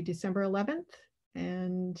 27th to December 11th.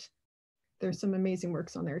 And there's some amazing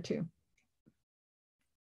works on there too.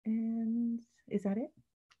 And is that it?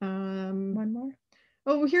 One more?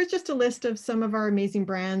 Oh, here's just a list of some of our amazing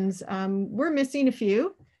brands. We're missing a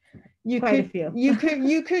few. You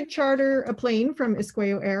could charter a plane from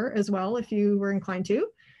Isqueo Air as well if you were inclined to,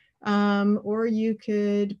 or you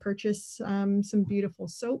could purchase some beautiful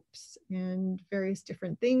soaps and various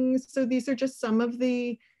different things. So these are just some of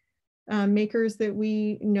the makers that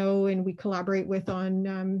we know and we collaborate with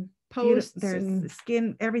on posts. There's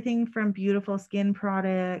skin, everything from beautiful skin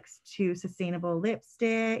products to sustainable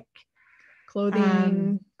lipstick,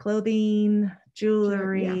 clothing,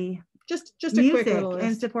 jewelry. Yeah. Just a music, quick little list.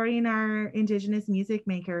 And supporting our Indigenous music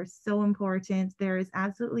makers, so important. There is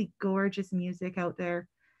absolutely gorgeous music out there.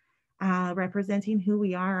 representing who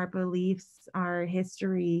we are, our beliefs, our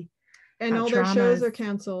history. And all their shows traumas. are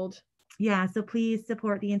canceled. Yeah, so please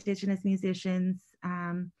support the Indigenous musicians.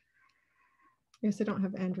 Yes, I don't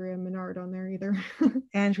have Andrea Menard on there either.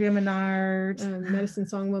 Andrea Menard. Medicine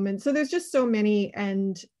Song Woman. So there's just so many,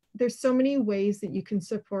 and there's so many ways that you can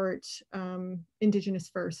support Indigenous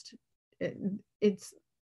first. It's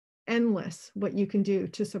endless what you can do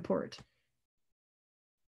to support.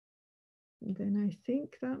 And then I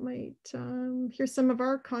think that might, here's some of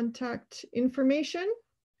our contact information.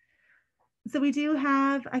 So we do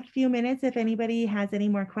have a few minutes if anybody has any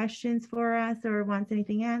more questions for us or wants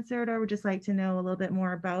anything answered or would just like to know a little bit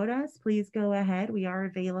more about us, please go ahead. We are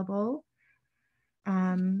available. We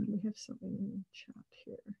have something in the chat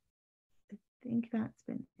here. I think that's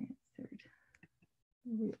been answered.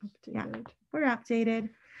 We updated. Yeah, we're updated.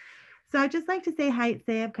 So I'd just like to say hi,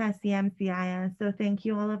 so thank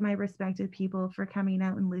you all of my respected people for coming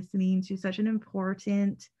out and listening to such an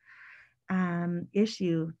important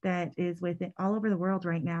issue that is with it all over the world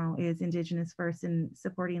right now is Indigenous first and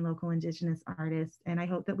supporting local Indigenous artists. And I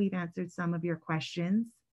hope that we've answered some of your questions.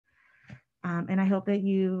 And I hope that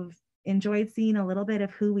you've enjoyed seeing a little bit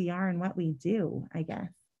of who we are and what we do, I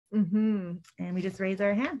guess. Mm-hmm. And we just raise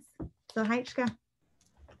our hands. So Heichka.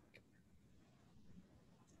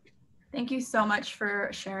 Thank you so much for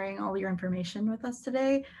sharing all your information with us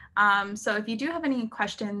today. So if you do have any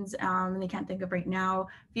questions and you can't think of right now,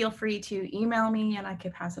 feel free to email me and I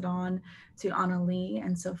could pass it on to Annalie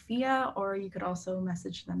and Sophia, or you could also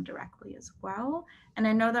message them directly as well. And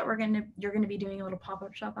I know that you're gonna be doing a little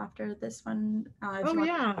pop-up shop after this one. Oh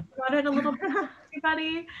yeah, about it a little bit,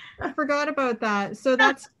 everybody. I forgot about that. So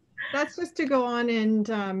that's just to go on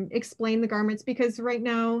and explain the garments, because right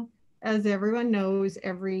now, as everyone knows,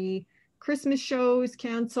 every Christmas show is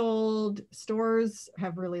canceled. Stores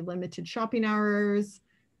have really limited shopping hours.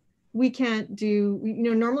 We can't do,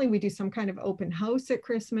 normally we do some kind of open house at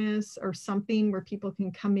Christmas or something where people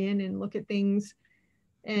can come in and look at things.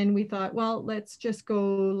 And we thought, well, let's just go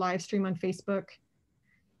live stream on Facebook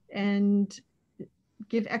and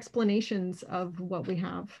give explanations of what we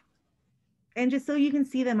have. And just so you can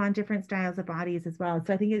see them on different styles of bodies as well.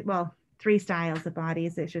 So I think 3 styles of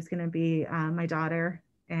bodies. It's just going to be my daughter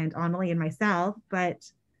and Annalie and myself, but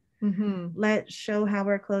let's show how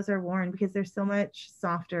our clothes are worn, because they're so much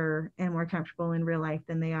softer and more comfortable in real life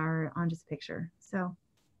than they are on just a picture. So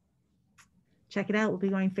check it out. We'll be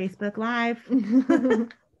going Facebook Live.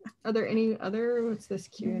 Are there any other, what's this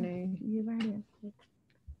Q&A? You've already,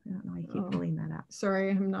 I don't know, I keep pulling that up.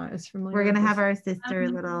 Sorry, I'm not as familiar. We're going to have our sister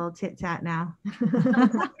little tit tat now.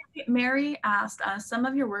 Mary asked, some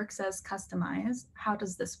of your work says customized. How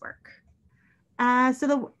does this work?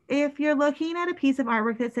 If you're looking at a piece of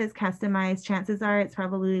artwork that says customized, chances are it's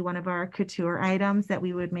probably one of our couture items that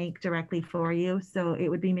we would make directly for you. So it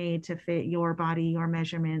would be made to fit your body, your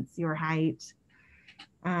measurements, your height.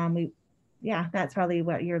 That's probably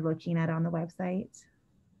what you're looking at on the website.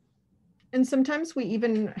 And sometimes we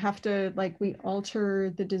even have to, we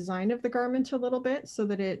alter the design of the garment a little bit so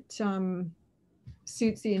that it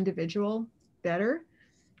suits the individual better.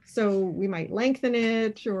 So we might lengthen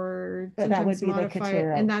it or sometimes modify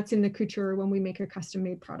it. And that's in the couture when we make a custom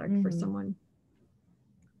made product for someone.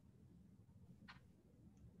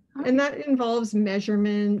 And that involves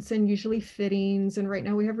measurements and usually fittings. And right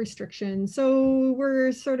now we have restrictions. So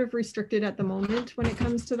we're sort of restricted at the moment when it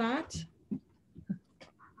comes to that.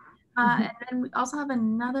 And then we also have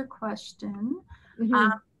another question.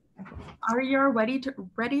 Are your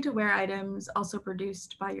ready-to-wear items also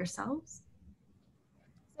produced by yourselves?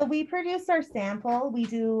 So we produce our sample. We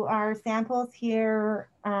do our samples here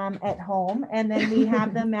at home, and then we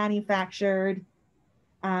have them manufactured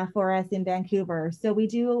for us in Vancouver. So we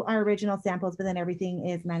do our original samples, but then everything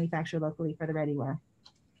is manufactured locally for the ready wear.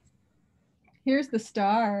 Here's the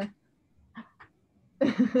star.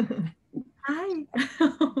 Hi.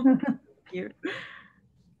 Cute.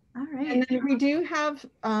 All right. And then we do have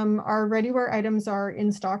our ready-wear items are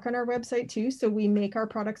in stock on our website too. So we make our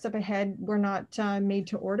products up ahead. We're not made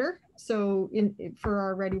to order. So for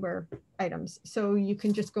our ready-wear items. So you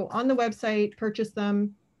can just go on the website, purchase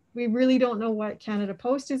them. We really don't know what Canada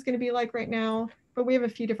Post is going to be like right now, but we have a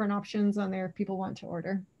few different options on there if people want to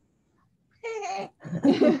order.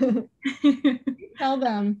 Tell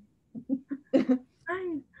them.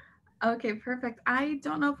 Hi. Okay, perfect. I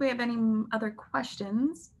don't know if we have any other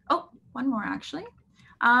questions. Oh, one more actually.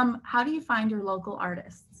 How do you find your local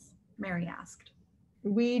artists? Mary asked.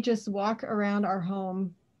 We just walk around our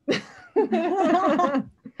home.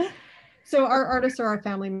 So our artists are our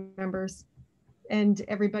family members, and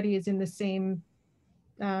everybody is in the same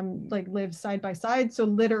like live side by side. So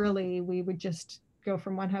literally we would just go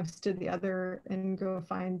from one house to the other and go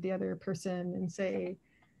find the other person and say,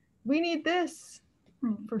 we need this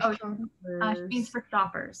for shoppers. She means for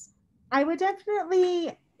shoppers. I would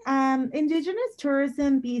definitely, Indigenous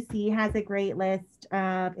Tourism BC has a great list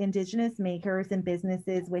of Indigenous makers and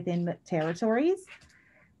businesses within territories.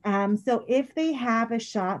 So if they have a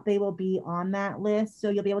shop, they will be on that list.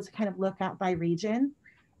 So you'll be able to kind of look up by region.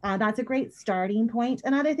 That's a great starting point.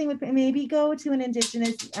 Another thing would be maybe go to an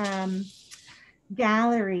Indigenous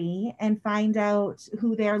gallery and find out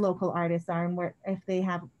who their local artists are and where, if they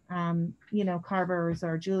have, you know, carvers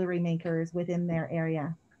or jewelry makers within their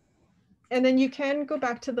area. And then you can go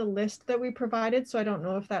back to the list that we provided. So I don't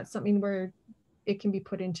know if that's something where it can be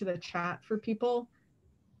put into the chat for people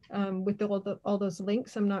with all those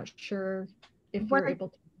links. I'm not sure if you're able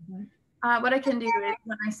to do that. What I can do is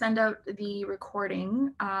when I send out the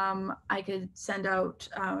recording, I could send out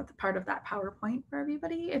the part of that PowerPoint for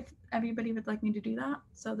everybody, if everybody would like me to do that,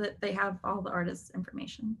 so that they have all the artists'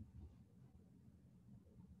 information.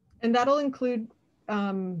 And that'll include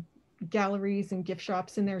galleries and gift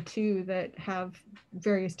shops in there too that have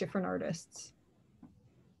various different artists.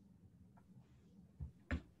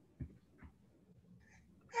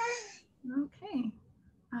 Okay.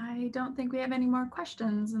 I don't think we have any more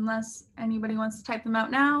questions unless anybody wants to type them out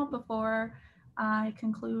now before I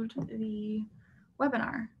conclude the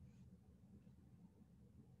webinar.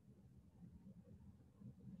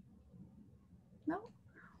 No?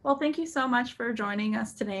 Well, thank you so much for joining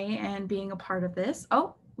us today and being a part of this.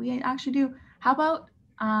 Oh, we actually do. How about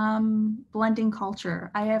blending culture?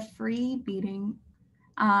 I have free beading.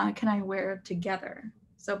 Can I wear together?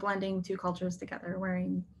 So blending two cultures together,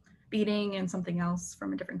 wearing beading and something else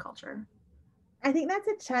from a different culture. I think that's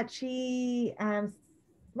a touchy, well,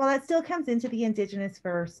 that still comes into the Indigenous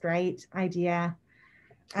first, right, idea.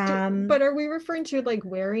 But are we referring to like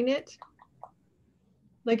wearing it?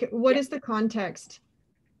 Like what is the context?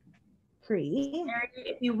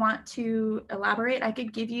 If you want to elaborate, I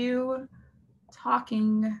could give you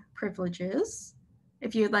talking privileges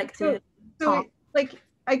if you'd like to talk. Like,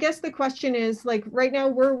 I guess the question is, like, right now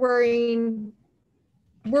we're wearing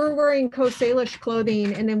Coast Salish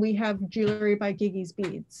clothing, and then we have jewelry by Giggy's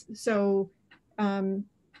Beads. So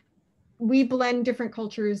we blend different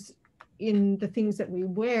cultures in the things that we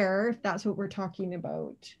wear, if that's what we're talking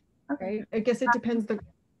about. Okay. Right? I guess it depends.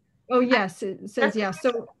 Oh yes, it says yeah.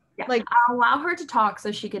 So yeah, like I'll allow her to talk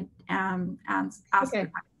so she could ask the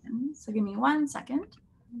question. So give me 1 second.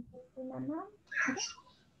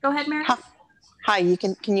 Go ahead, Mary. Hi,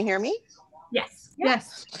 can you hear me? Yes.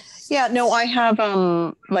 Yes. Yeah, no, I have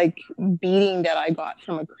like beading that I got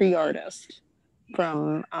from a Cree artist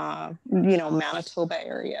from you know, Manitoba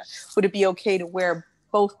area. Would it be okay to wear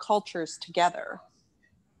both cultures together?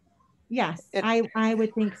 Yes, I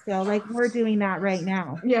would think so. Like we're doing that right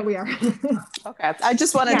now. Yeah, we are. Okay, I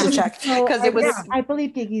just wanted to check because it was. Yeah, I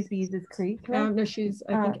believe Giggy's Beads is Cree. No, she's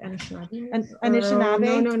I think Anishinaabe.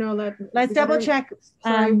 Anishinaabe. No. Let's double check.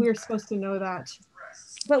 Sorry, we were supposed to know that.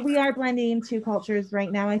 But we are blending two cultures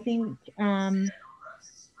right now. I think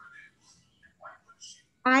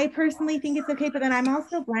I personally think it's okay, but then I'm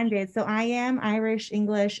also blended. So I am Irish,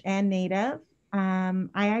 English, and Native.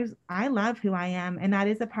 I love who I am, and that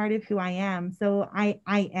is a part of who I am. So I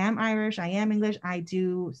am Irish, I am English, I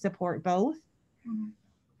do support both.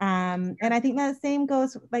 And I think that the same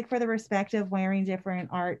goes like for the respect of wearing different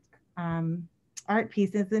art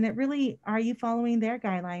pieces. And it really, are you following their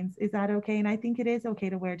guidelines? Is that okay? And I think it is okay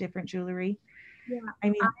to wear different jewelry. Yeah, I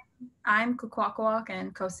mean, I'm Kwakwaka'wakw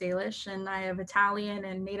and Coast Salish, and I have Italian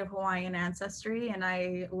and Native Hawaiian ancestry, and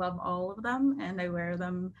I love all of them, and I wear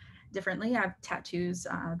them differently. I have tattoos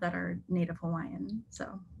that are Native Hawaiian.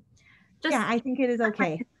 So just, yeah, I think it is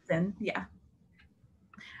okay. Yeah.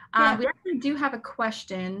 We actually do have a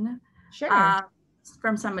question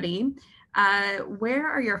from somebody. Where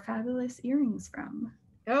are your fabulous earrings from?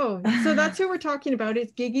 Oh, so that's who we're talking about.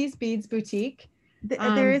 It's Giggy's Beads Boutique.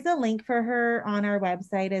 There is a link for her on our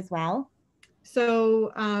website as well.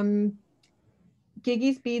 So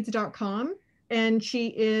giggysbeads.com. And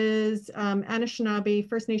she is Anishinaabe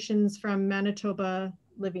First Nations from Manitoba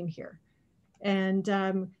living here.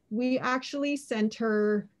 And we actually sent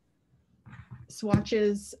her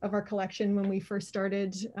swatches of our collection when we first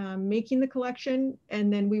started making the collection.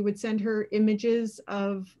 And then we would send her images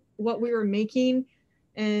of what we were making.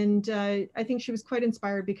 And I think she was quite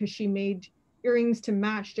inspired because she made earrings to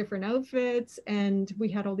match different outfits. And we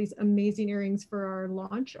had all these amazing earrings for our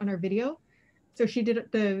launch on our video. So she did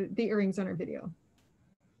the earrings on our video.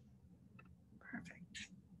 Perfect.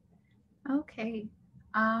 Okay.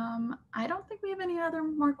 I don't think we have any other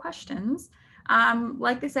more questions.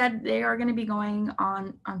 Like I said, they are going to be going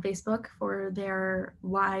on Facebook for their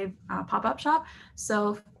live pop-up shop.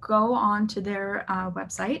 So go on to their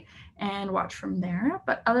website and watch from there.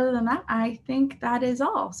 But other than that, I think that is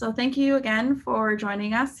all. So thank you again for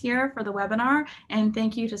joining us here for the webinar. And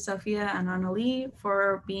thank you to Sophia and Annalie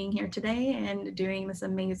for being here today and doing this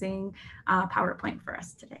amazing PowerPoint for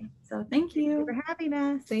us today. So thank you. Thank you for having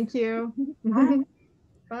us. Thank you. Bye.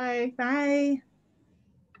 Bye. Bye.